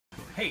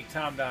Hey,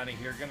 Tom Donney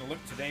here. Going to look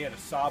today at a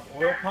Saab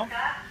oil pump.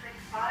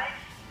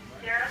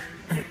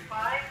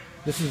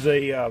 This is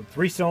a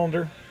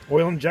 3-cylinder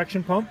oil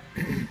injection pump.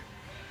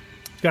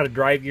 It's got a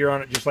drive gear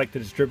on it just like the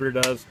distributor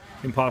does.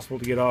 Impossible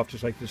to get off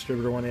just like the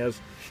distributor one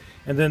is.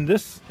 And then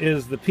this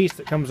is the piece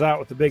that comes out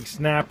with the big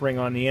snap ring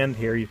on the end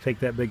here. You take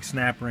that big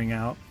snap ring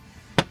out.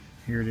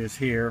 Here it is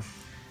here.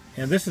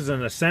 And this is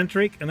an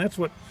eccentric, and that's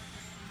what,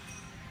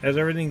 as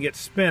everything gets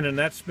spinning,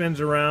 that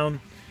spins around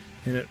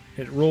and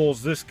it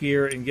rolls this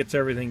gear and gets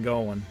everything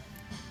going.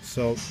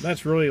 So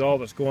that's really all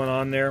that's going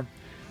on there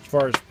as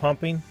far as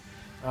pumping.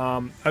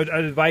 I'd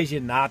advise you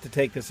not to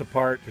take this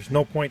apart. There's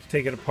no point to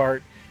take it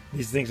apart.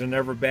 These things are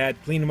never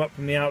bad. Clean them up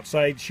from the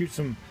outside, shoot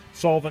some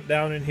solvent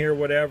down in here,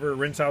 whatever,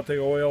 rinse out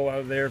the oil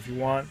out of there if you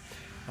want.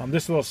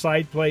 This little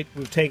side plate,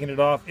 we've taken it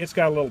off. It's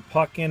got a little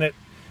puck in it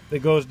that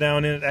goes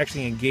down in it,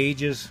 actually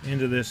engages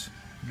into this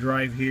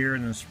drive here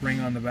and the spring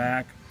on the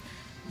back.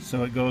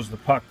 So it goes the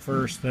puck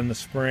first, then the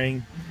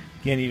spring.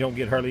 Again, you don't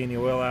get hardly any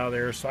oil out of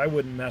there, so I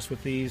wouldn't mess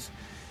with these.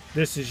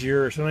 This is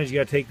your, sometimes you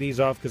got to take these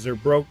off because they're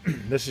broke.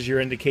 This is your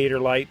indicator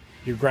light,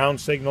 your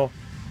ground signal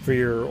for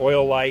your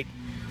oil light.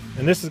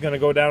 And this is going to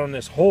go down in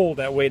this hole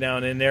that way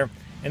down in there,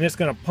 and it's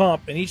going to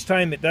pump, and each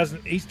time it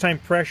doesn't, each time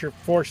pressure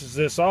forces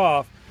this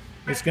off,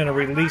 it's going to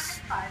release,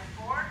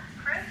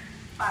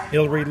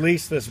 it'll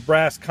release this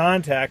brass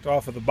contact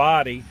off of the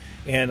body,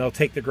 and it'll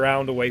take the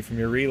ground away from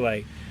your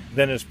relay.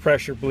 Then as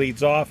pressure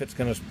bleeds off, it's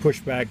going to push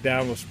back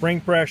down with spring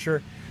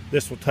pressure.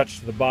 This will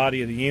touch the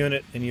body of the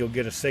unit, and you'll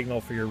get a signal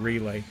for your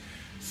relay.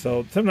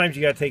 So sometimes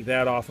you got to take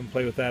that off and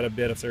play with that a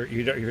bit. If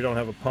you don't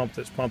have a pump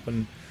that's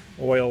pumping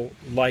oil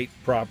light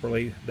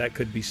properly, that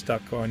could be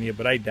stuck on you,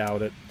 but I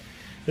doubt it.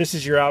 This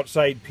is your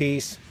outside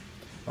piece.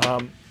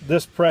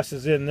 This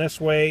presses in this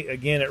way.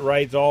 Again, it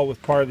rides all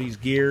with part of these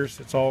gears.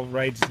 It's all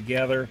rides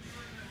together.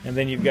 And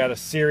then you've got a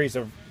series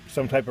of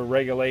some type of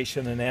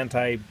regulation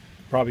and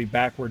probably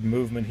backward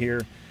movement here.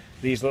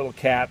 These little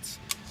cats.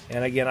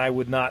 And again, I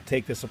would not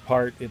take this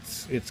apart.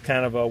 It's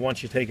kind of a,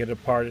 once you take it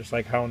apart, it's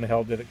like, how in the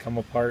hell did it come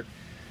apart?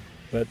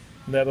 But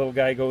that little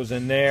guy goes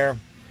in there.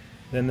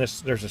 Then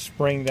there's a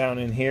spring down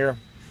in here,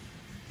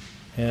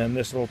 and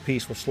this little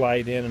piece will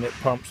slide in and it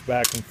pumps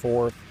back and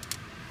forth.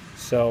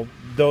 So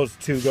those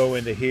two go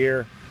into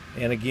here,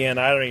 and again,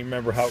 I don't even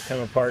remember how it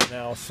came apart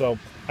now. So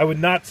I would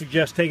not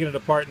suggest taking it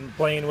apart and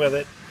playing with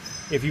it.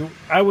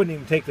 I wouldn't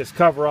even take this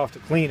cover off to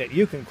clean it.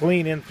 You can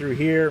clean in through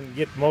here and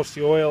get most of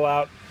the oil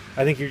out.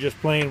 I think you're just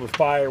playing with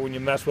fire when you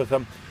mess with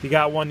them. If you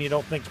got one you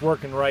don't think's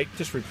working right,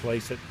 just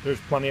replace it.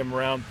 There's plenty of them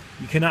around.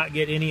 You cannot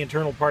get any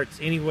internal parts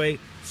anyway,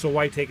 so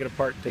why take it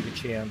apart and take a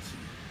chance?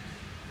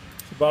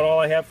 That's about all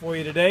I have for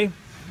you today.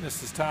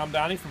 This is Tom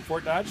Donney from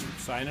Fort Dodge,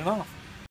 signing off.